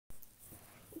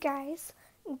Guys,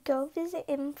 go visit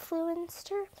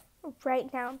Influenster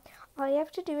right now. All you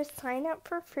have to do is sign up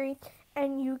for free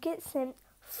and you get sent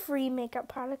free makeup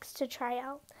products to try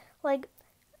out. Like,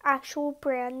 actual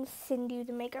brands send you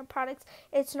the makeup products.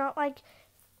 It's not like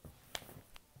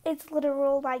it's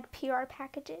literal like PR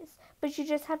packages, but you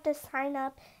just have to sign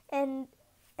up and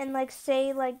like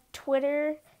say like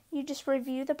Twitter, you just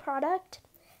review the product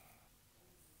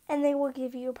and they will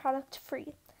give you a product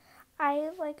free.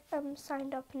 I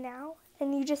signed up now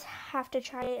and you just have to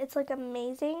try it. It's like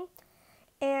amazing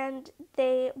and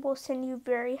they will send you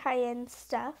very high-end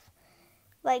stuff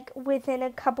like within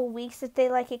a couple weeks if they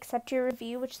like accept your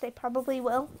review, which they probably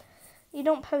will. You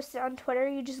don't post it on Twitter,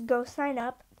 you just go sign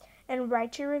up and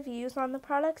write your reviews on the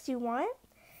products you want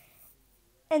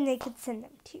and they could send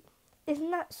them to you.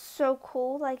 Isn't that so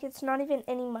cool? Like, it's not even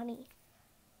any money.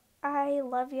 I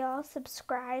love y'all.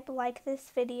 Subscribe, like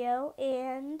this video,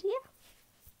 and yeah.